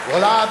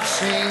Well, I've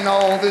seen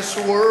all this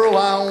world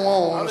I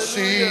want to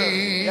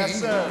see. Yes,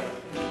 sir.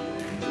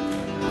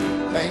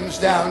 Things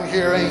down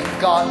here ain't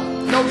got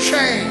no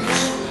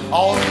chains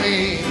on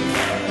me.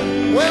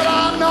 Well,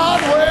 I'm not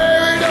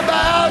worried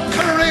about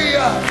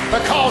Korea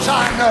because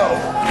I know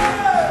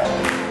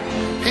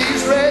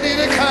he's ready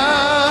to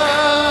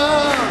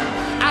come.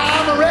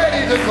 I'm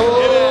ready to go.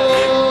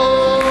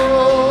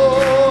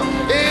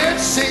 It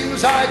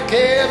seems like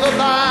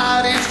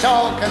everybody's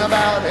talking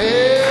about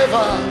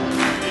heaven.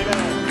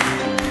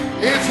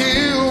 If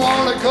you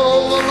want to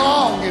go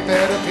along, you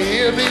better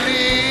be a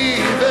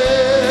believer.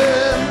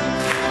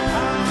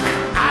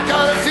 I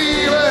got a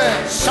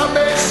feeling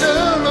someday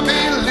soon we'll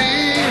be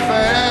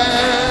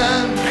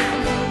leaving.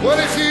 Well,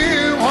 if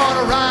you want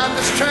to ride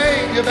this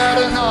train, you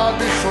better not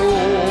be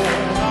fooled.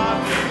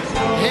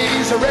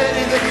 He's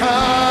ready to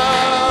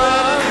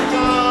come.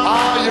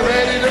 Are you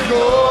ready to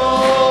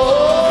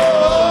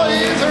go?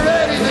 He's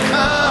ready to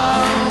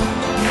come.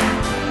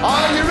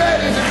 Are you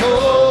ready to go?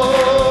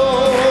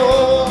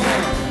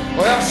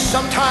 Well,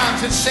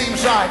 sometimes it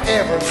seems like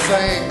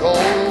everything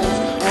goes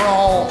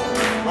wrong.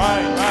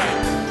 Right.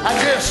 I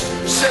just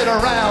sit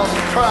around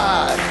and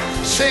cry,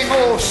 sing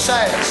old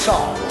sad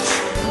songs.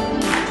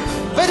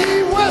 But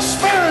he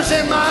whispers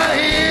in